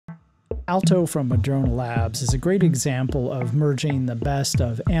Aalto from Madrona Labs is a great example of merging the best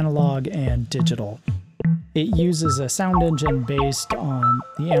of analog and digital. It uses a sound engine based on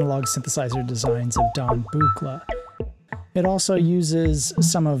the analog synthesizer designs of Don Buchla. It also uses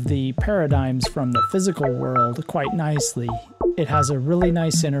some of the paradigms from the physical world quite nicely. It has a really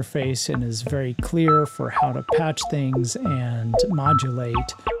nice interface and is very clear for how to patch things and modulate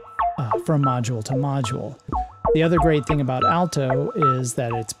from module to module. The other great thing about Aalto is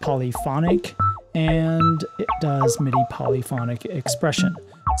that it's polyphonic and it does MIDI polyphonic expression.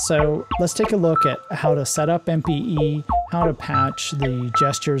 So let's take a look at how to set up MPE, how to patch the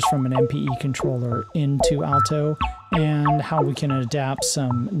gestures from an MPE controller into Aalto, and how we can adapt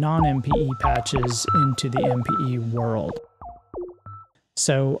some non-MPE patches into the MPE world.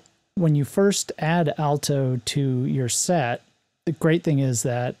 So when you first add Aalto to your set, the great thing is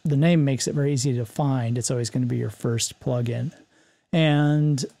that the name makes it very easy to find. It's always going to be your first plugin.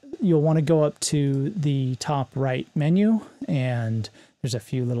 And you'll want to go up to the top right menu, and there's a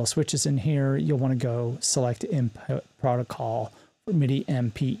few little switches in here. You'll want to go select Input Protocol for MIDI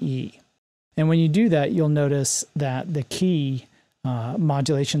MPE. And when you do that, you'll notice that the key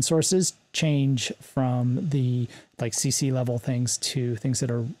modulation sources change from the like CC level things to things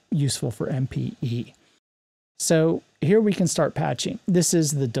that are useful for MPE. So here we can start patching. This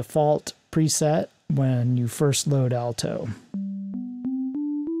is the default preset when you first load Aalto.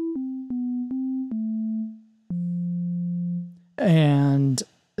 And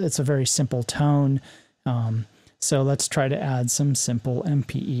it's a very simple tone. So let's try to add some simple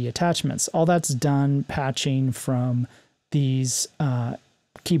MPE attachments. All that's done patching from these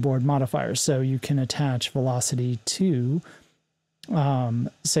keyboard modifiers. So you can attach velocity to,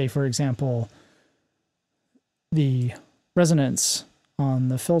 say, for example, the resonance on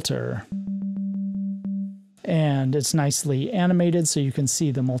the filter. And it's nicely animated, so you can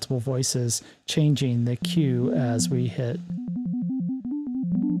see the multiple voices changing the cue as we hit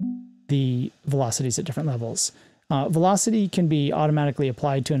the velocities at different levels. Velocity can be automatically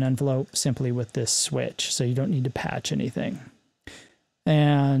applied to an envelope simply with this switch, so you don't need to patch anything.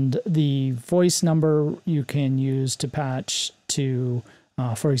 And the voice number you can use to patch to,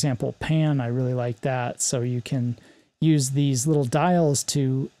 for example, pan. I really like that. So you can use these little dials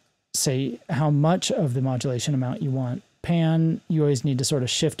to say how much of the modulation amount you want. Pan, you always need to sort of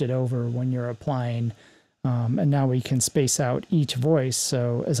shift it over when you're applying. And now we can space out each voice.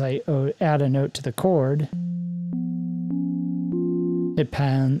 So as I add a note to the chord, it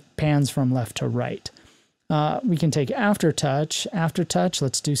pans from left to right. We can take aftertouch. Aftertouch,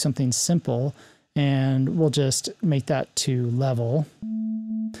 let's do something simple, and we'll just make that to level.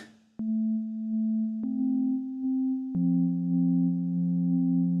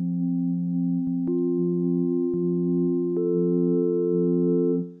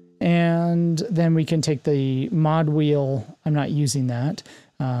 And then we can take the mod wheel. I'm not using that,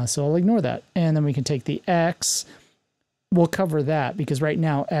 so I'll ignore that. And then we can take the X. We'll cover that because right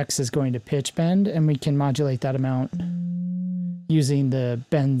now X is going to pitch bend, and we can modulate that amount using the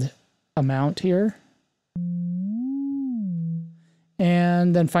bend amount here.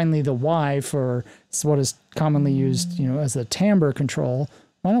 And then finally the Y for what is commonly used, as the timbre control.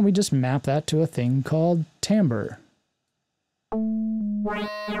 Why don't we just map that to a thing called timbre?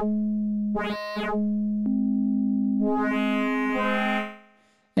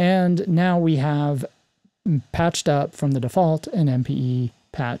 And now we have patched up from the default an MPE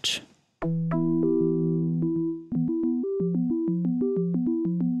patch.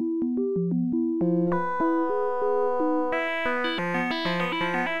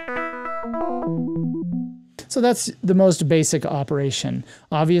 So that's the most basic operation.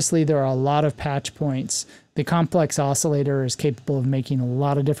 Obviously, there are a lot of patch points. The complex oscillator is capable of making a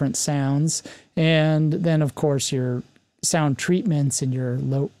lot of different sounds. And then, of course, your sound treatments in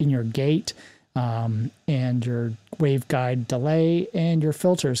your gate, and your waveguide delay and your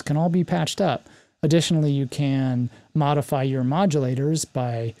filters can all be patched up. Additionally, you can modify your modulators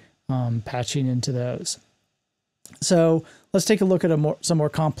by patching into those. So let's take a look at some more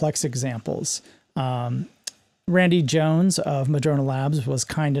complex examples. Randy Jones of Madrona Labs was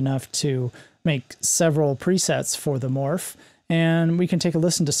kind enough to make several presets for the Morph, and we can take a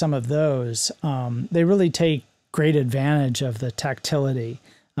listen to some of those. They really take great advantage of the tactility.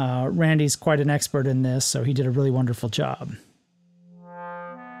 Randy's quite an expert in this, so he did a really wonderful job.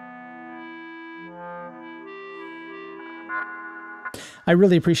 I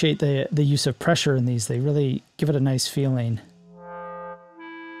really appreciate the use of pressure in these. They really give it a nice feeling.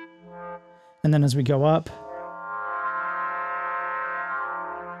 And then as we go up,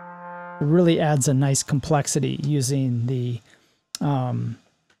 it really adds a nice complexity using the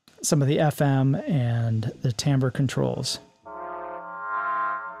some of the FM and the timbre controls.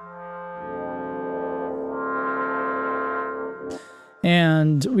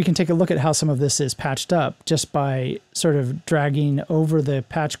 And we can take a look at how some of this is patched up just by sort of dragging over the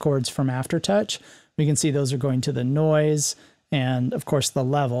patch cords from Aftertouch. We can see those are going to the noise and, of course, the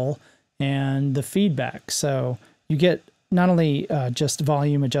level and the feedback. So you get not only just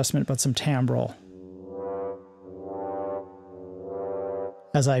volume adjustment, but some timbral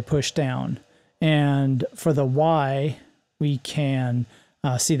as I push down. And for the Y, we can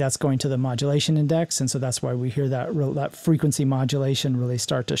see that's going to the modulation index, and so that's why we hear that frequency modulation really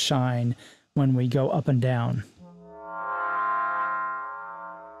start to shine when we go up and down.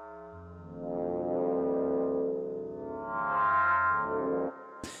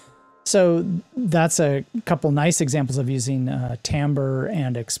 So that's a couple nice examples of using timbre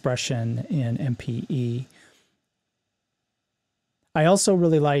and expression in MPE. I also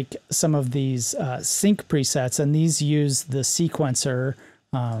really like some of these sync presets, and these use the sequencer.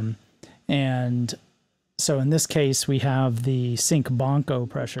 And so in this case, we have the sync Bongo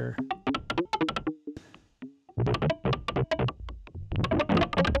pressure.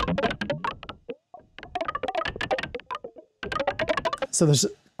 So there's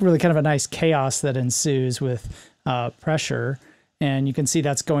really kind of a nice chaos that ensues with pressure. And you can see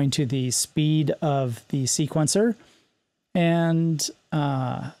that's going to the speed of the sequencer, and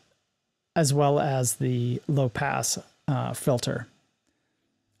as well as the low pass filter.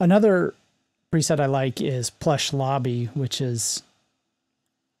 Another preset I like is Plush Lobby, which is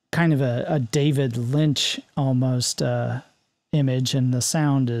kind of a David Lynch almost image, and the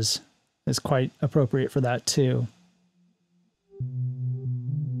sound is quite appropriate for that too.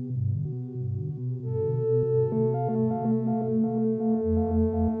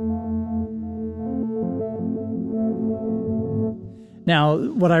 Now,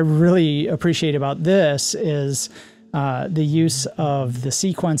 what I really appreciate about this is the use of the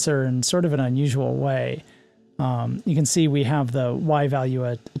sequencer in sort of an unusual way. You can see we have the Y value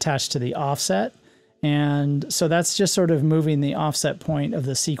attached to the offset, and so that's just sort of moving the offset point of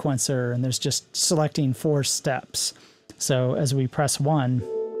the sequencer, and there's just selecting 4 steps. So as we press 1,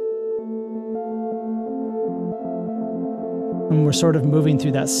 and we're sort of moving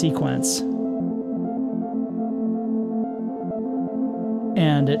through that sequence.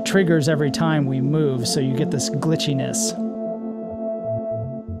 And it triggers every time we move, so you get this glitchiness.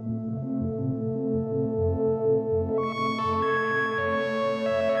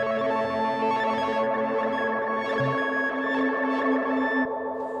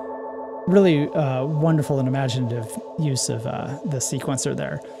 Really wonderful and imaginative use of the sequencer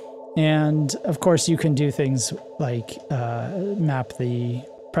there. And of course, you can do things like map the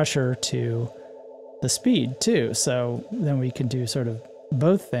pressure to the speed too. So then we can do sort of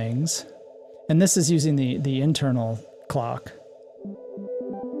both things. And this is using the internal clock.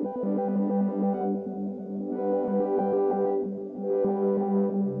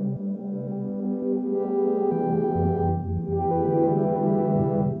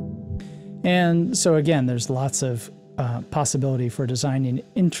 And so again, there's lots of possibility for designing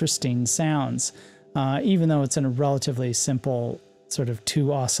interesting sounds, even though it's in a relatively simple sort of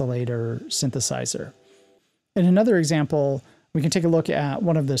 2 oscillator synthesizer. In another example, we can take a look at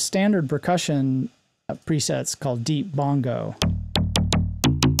one of the standard percussion presets called Deep Bongo.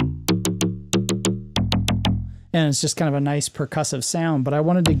 And it's just kind of a nice percussive sound, but I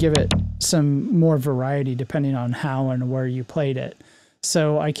wanted to give it some more variety depending on how and where you played it.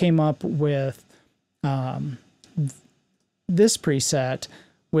 So I came up with this preset,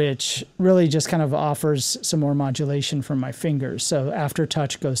 which really just kind of offers some more modulation from my fingers. So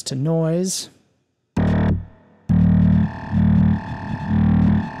Aftertouch goes to noise.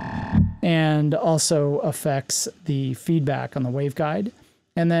 And also affects the feedback on the waveguide.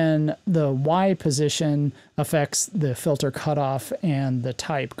 And then the Y position affects the filter cutoff and the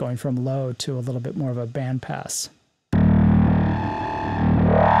type, going from low to a little bit more of a bandpass.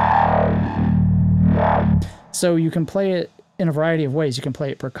 So you can play it in a variety of ways. You can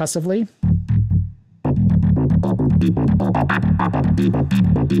play it percussively.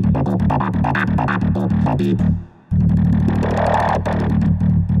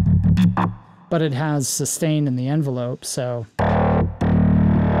 But it has sustain in the envelope, so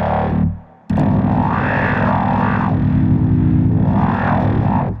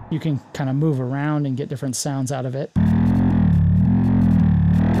you can kind of move around and get different sounds out of it.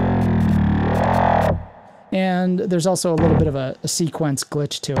 And there's also a little bit of a sequence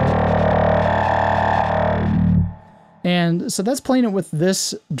glitch to it. And so that's playing it with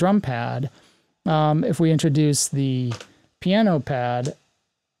this drum pad. If we introduce the piano pad,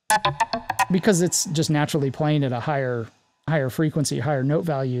 because it's just naturally playing at a higher frequency, higher note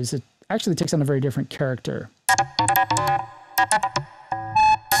values, it actually takes on a very different character.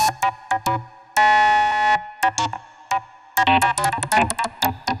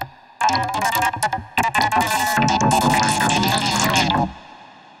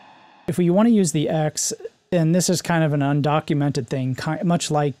 If we want to use the X, and this is kind of an undocumented thing, much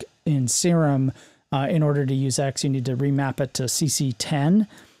like in Serum, in order to use X, you need to remap it to CC10.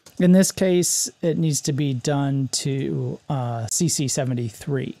 In this case, it needs to be done to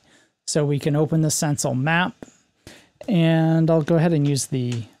CC73. So we can open the Sensel map, and I'll go ahead and use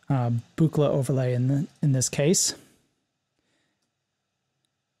the Buchla overlay in this case.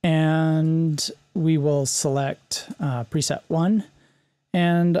 And we will select preset 1.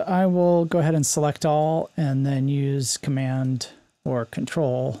 And I will go ahead and select all and then use Command or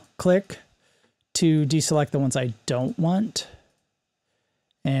Control click to deselect the ones I don't want.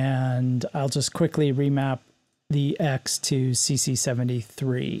 And I'll just quickly remap the X to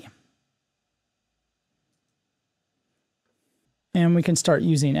CC73. And we can start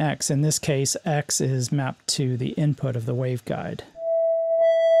using X. In this case, X is mapped to the input of the waveguide.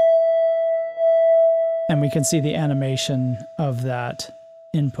 And we can see the animation of that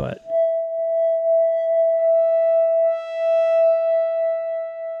input.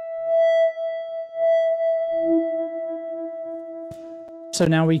 So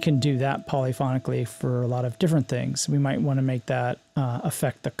now we can do that polyphonically for a lot of different things. We might want to make that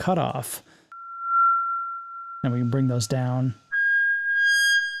affect the cutoff. And we can bring those down.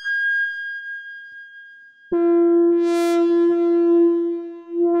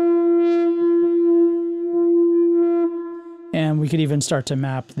 And we could even start to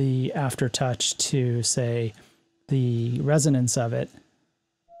map the aftertouch to, say, the resonance of it.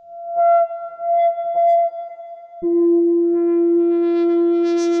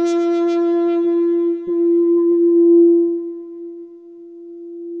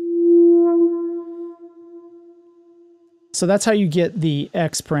 So that's how you get the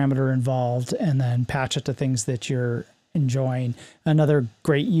X parameter involved and then patch it to things that you're enjoying. Another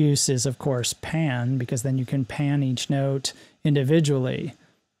great use is, of course, pan, because then you can pan each note individually.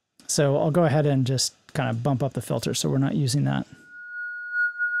 So I'll go ahead and just kind of bump up the filter so we're not using that.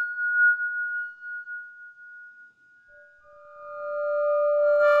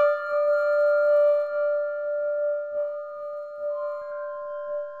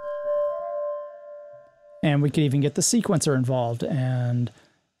 And we could even get the sequencer involved. And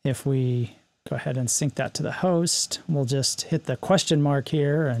if we go ahead and sync that to the host, we'll just hit the question mark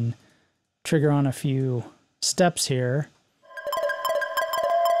here and trigger on a few steps here.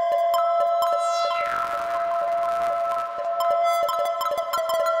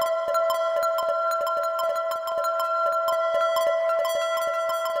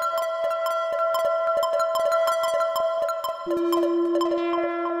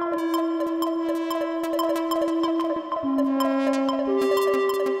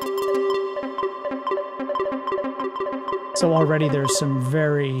 So already there's some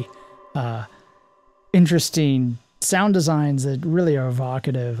very interesting sound designs that really are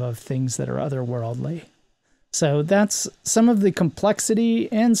evocative of things that are otherworldly. So that's some of the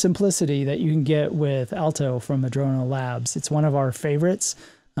complexity and simplicity that you can get with Aalto from Madrona Labs. It's one of our favorites.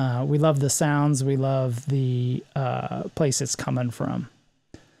 We love the sounds. We love the place it's coming from.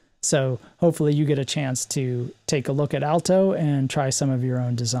 So hopefully you get a chance to take a look at Aalto and try some of your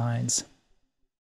own designs.